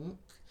New York.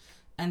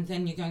 And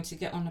then you're going to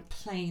get on a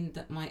plane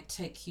that might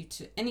take you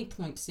to any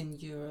points in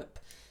Europe,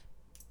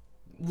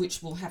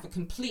 which will have a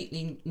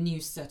completely new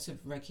set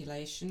of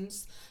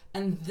regulations.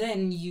 And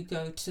then you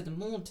go to the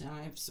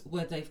Maldives,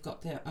 where they've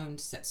got their own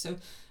set. So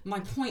my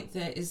point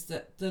there is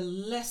that the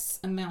less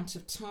amount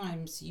of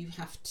times you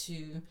have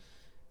to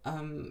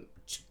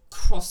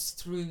cross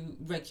through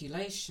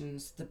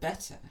regulations, the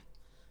better.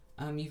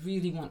 You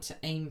really want to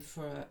aim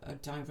for a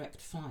direct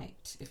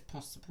flight, if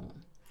possible.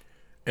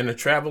 And a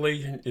travel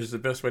agent is the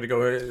best way to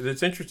go.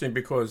 It's interesting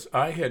because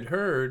I had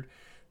heard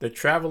that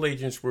travel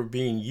agents were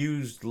being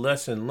used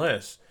less and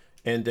less,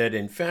 and that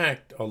in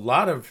fact a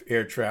lot of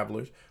air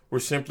travelers were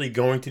simply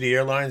going to the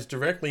airlines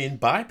directly and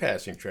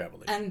bypassing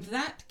travel agents. And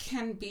that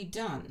can be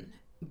done,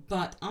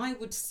 but I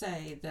would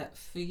say that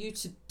for you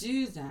to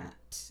do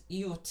that,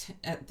 you're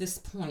at this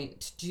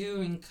point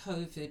during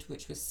COVID,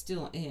 which we're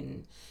still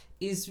in,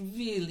 is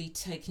really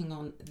taking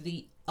on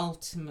the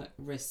ultimate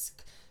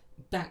risk.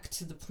 Back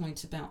to the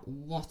point about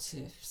what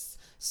ifs.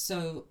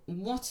 So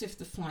what if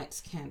the flight's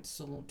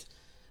cancelled?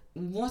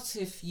 What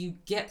if you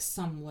get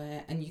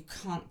somewhere and you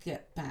can't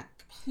get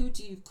back? Who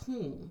do you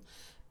call?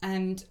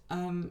 And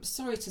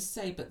sorry to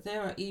say, but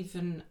there are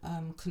even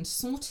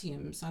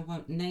consortiums, I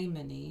won't name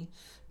any,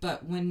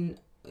 but when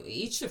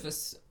each of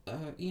us,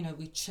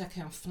 we check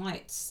our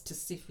flights to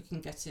see if we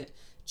can get it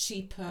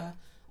cheaper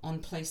on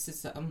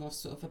places that are more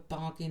sort of a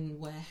bargain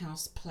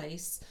warehouse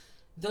place.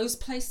 Those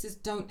places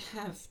don't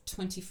have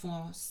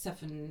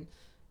 24/7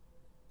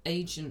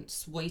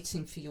 agents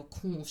waiting for your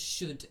call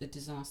should a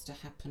disaster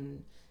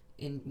happen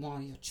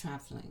while you're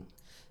traveling.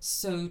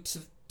 So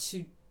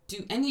to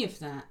do any of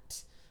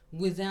that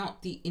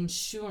without the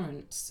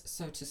insurance,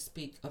 so to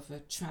speak, of a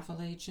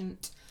travel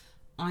agent,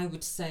 I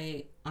would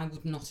say I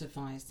would not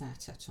advise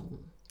that at all.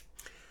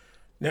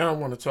 Now I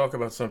want to talk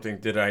about something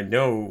that I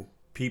know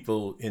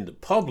people in the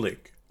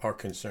public are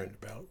concerned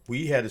about.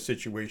 We had a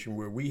situation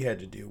where we had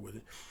to deal with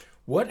it.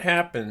 What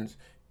happens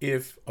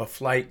if a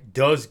flight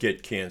does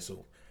get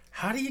canceled?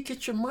 How do you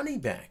get your money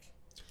back?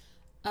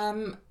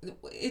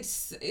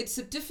 It's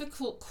a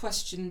difficult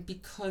question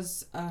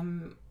because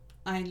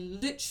I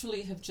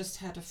literally have just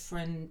had a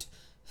friend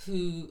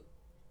who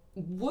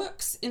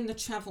works in the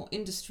travel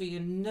industry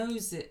and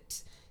knows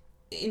it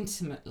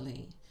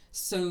intimately.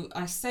 So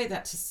I say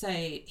that to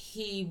say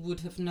he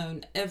would have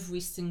known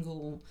every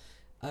single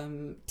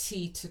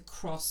T to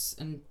cross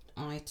and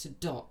I to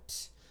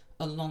dot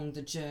along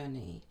the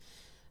journey.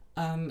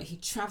 He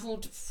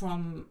travelled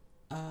from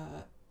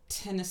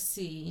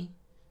Tennessee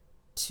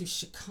to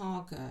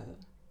Chicago,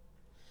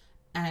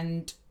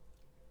 and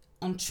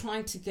on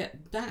trying to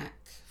get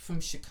back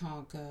from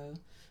Chicago,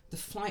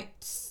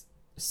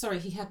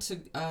 he had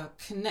to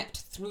connect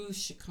through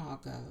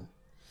Chicago,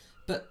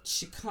 but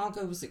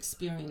Chicago was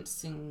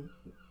experiencing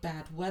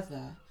bad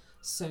weather,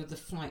 so the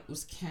flight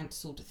was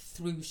cancelled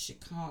through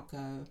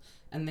Chicago,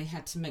 and they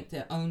had to make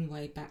their own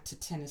way back to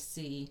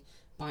Tennessee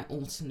by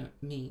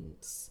alternate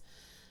means.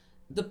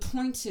 The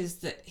point is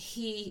that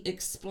he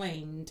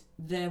explained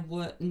there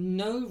were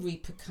no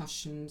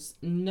repercussions,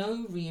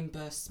 no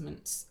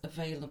reimbursements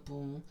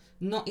available,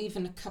 not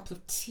even a cup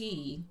of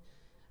tea,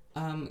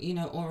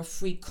 or a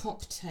free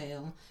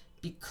cocktail,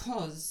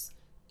 because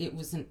it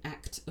was an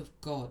act of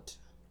God.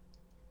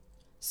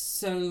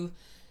 So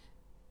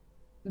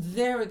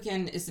there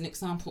again is an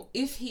example.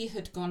 If he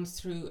had gone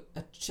through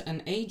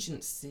an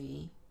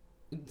agency,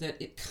 that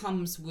it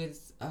comes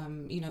with,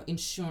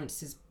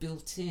 insurances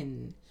built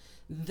in,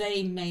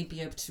 they may be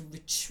able to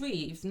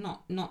retrieve,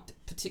 not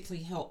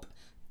particularly help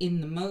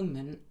in the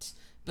moment,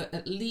 but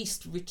at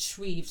least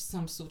retrieve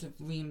some sort of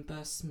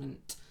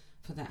reimbursement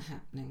for that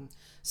happening.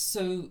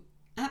 So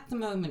at the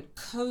moment,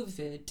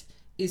 COVID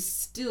is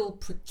still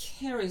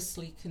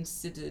precariously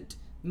considered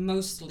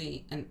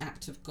mostly an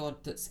act of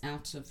God that's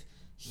out of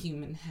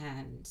human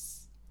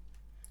hands.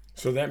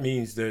 So that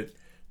means that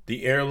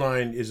the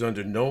airline is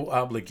under no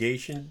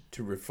obligation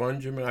to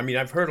refund your money. I mean,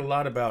 I've heard a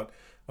lot about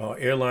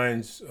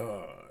airlines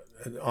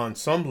on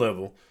some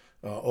level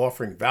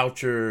offering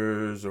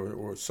vouchers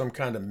or some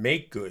kind of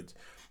make goods.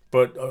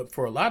 But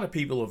for a lot of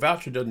people, a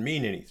voucher doesn't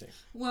mean anything.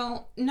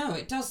 Well, no,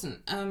 it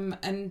doesn't.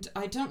 And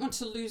I don't want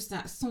to lose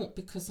that thought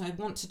because I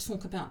want to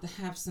talk about the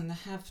haves and the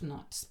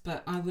have-nots.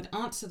 But I would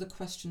answer the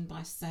question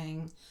by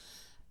saying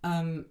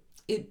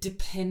it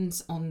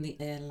depends on the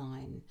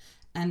airline.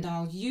 And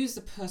I'll use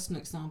a personal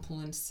example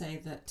and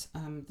say that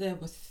there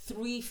were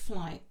 3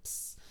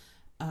 flights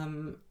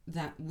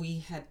that we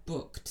had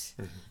booked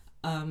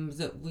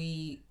that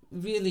we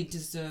really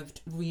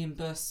deserved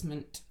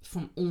reimbursement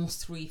from all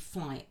 3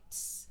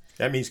 flights.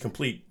 That means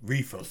complete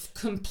refunds.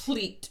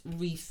 Complete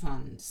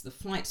refunds. The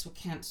flights were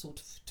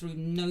cancelled through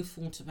no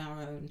fault of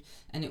our own,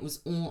 and it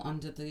was all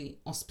under the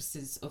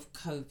auspices of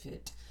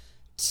COVID.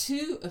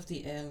 2 of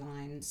the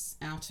airlines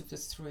out of the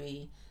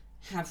 3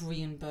 have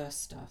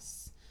reimbursed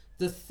us.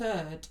 The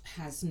 3rd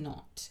has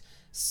not.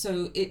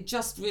 So it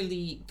just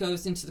really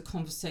goes into the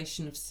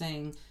conversation of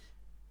saying,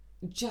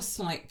 just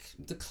like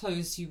the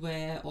clothes you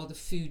wear or the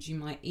food you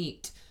might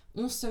eat,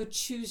 also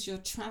choose your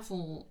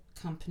travel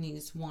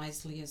companies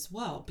wisely as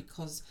well,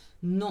 because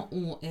not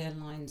all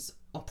airlines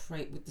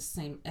operate with the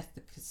same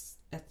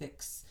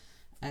ethics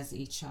as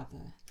each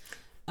other.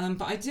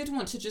 But I did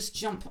want to just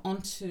jump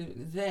onto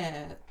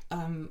there,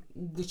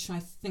 which I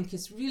think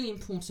is really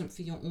important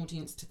for your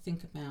audience to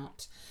think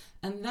about,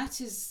 and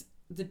that is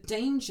the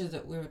danger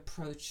that we're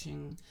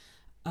approaching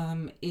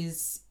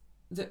is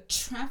that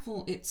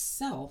travel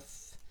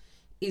itself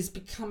is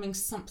becoming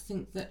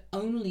something that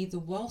only the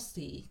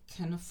wealthy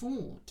can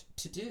afford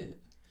to do.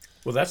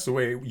 Well, that's the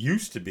way it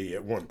used to be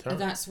at one time.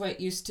 That's the way it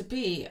used to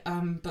be.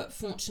 But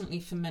fortunately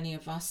for many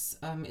of us,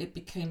 it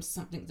became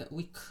something that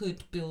we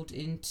could build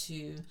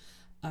into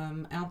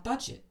our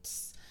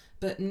budgets.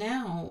 But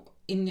now,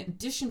 in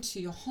addition to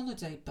your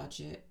holiday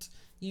budget,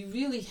 you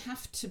really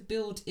have to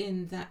build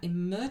in that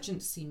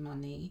emergency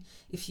money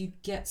if you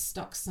get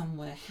stuck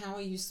somewhere. How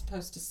are you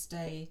supposed to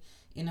stay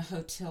in a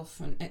hotel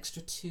for an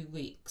extra 2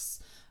 weeks?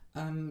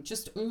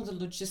 Just all the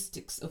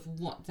logistics of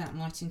what that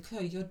might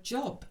incur. Your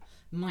job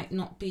might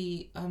not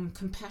be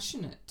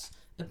compassionate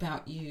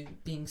about you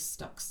being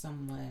stuck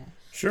somewhere.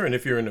 Sure, and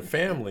if you're in a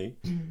family,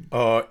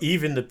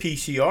 even the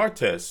PCR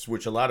tests,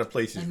 which a lot of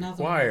places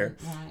require,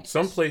 right.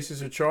 Some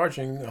places are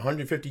charging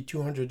 $150,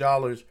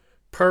 $200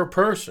 per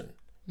person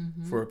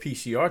for a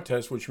PCR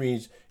test, which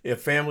means a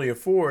family of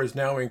 4 is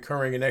now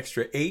incurring an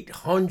extra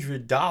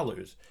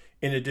 $800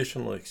 in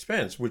additional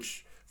expense,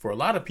 which for a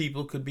lot of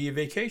people could be a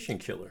vacation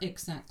killer.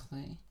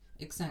 Exactly.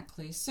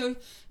 So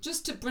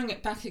just to bring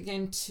it back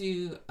again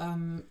to,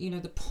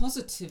 the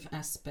positive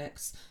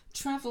aspects,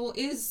 travel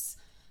is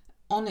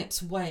on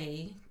its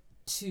way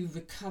to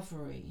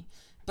recovery,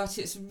 but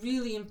it's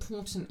really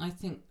important, I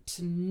think,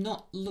 to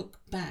not look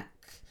back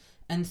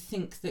and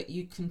think that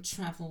you can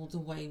travel the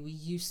way we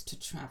used to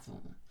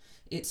travel.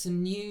 It's a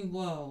new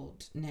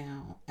world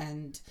now,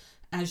 and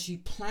as you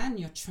plan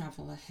your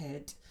travel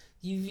ahead,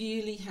 you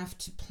really have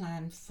to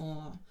plan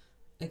for,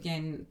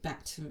 again,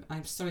 back to,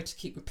 I'm sorry to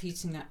keep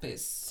repeating that, but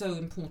it's so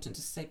important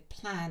to say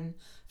plan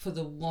for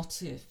the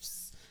what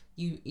ifs.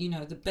 You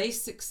know, the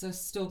basics are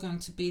still going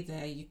to be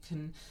there. You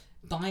can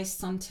buy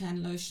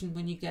suntan lotion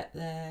when you get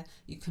there.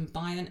 You can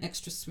buy an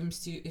extra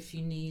swimsuit if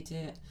you need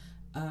it,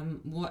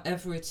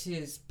 whatever it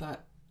is.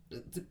 But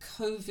the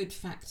COVID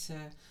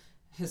factor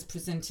has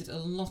presented a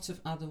lot of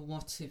other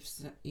what ifs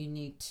that you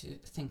need to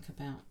think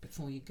about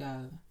before you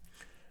go.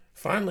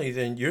 Finally,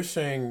 then, you're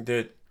saying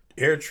that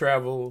air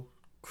travel,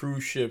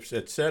 cruise ships,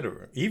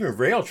 etc., even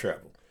rail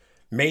travel,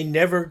 may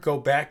never go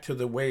back to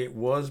the way it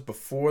was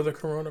before the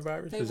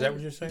coronavirus? Is that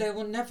what you're saying? They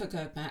will never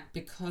go back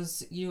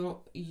because you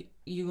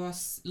are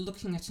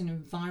looking at an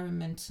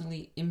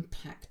environmentally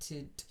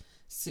impacted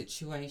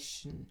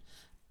situation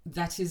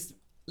that is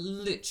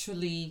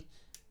literally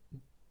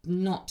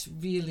not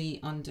really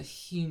under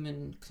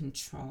human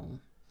control.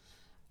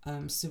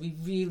 So we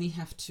really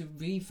have to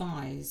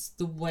revise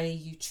the way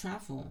you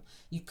travel.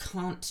 You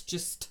can't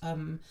just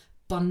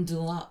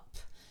bundle up,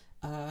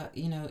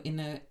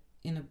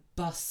 in a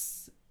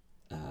bus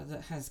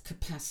that has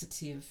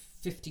capacity of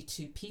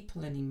 52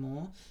 people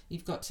anymore.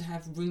 You've got to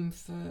have room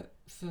for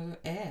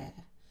air.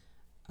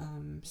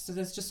 So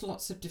there's just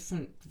lots of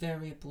different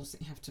variables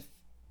that you have to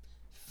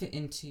fit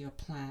into your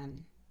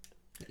plan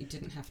that you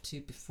didn't have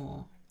to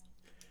before.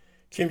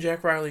 Kim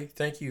Jack Riley,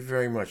 thank you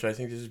very much. I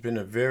think this has been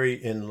a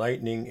very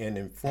enlightening and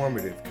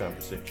informative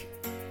conversation.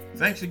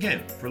 Thanks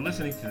again for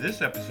listening to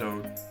this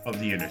episode of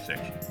The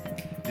Intersection.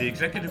 The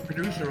executive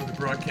producer of the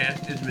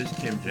broadcast is Ms.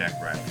 Kim Jack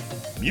Riley.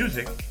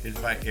 Music is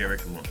by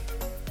Eric Lund.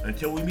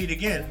 Until we meet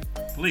again,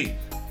 please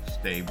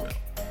stay well.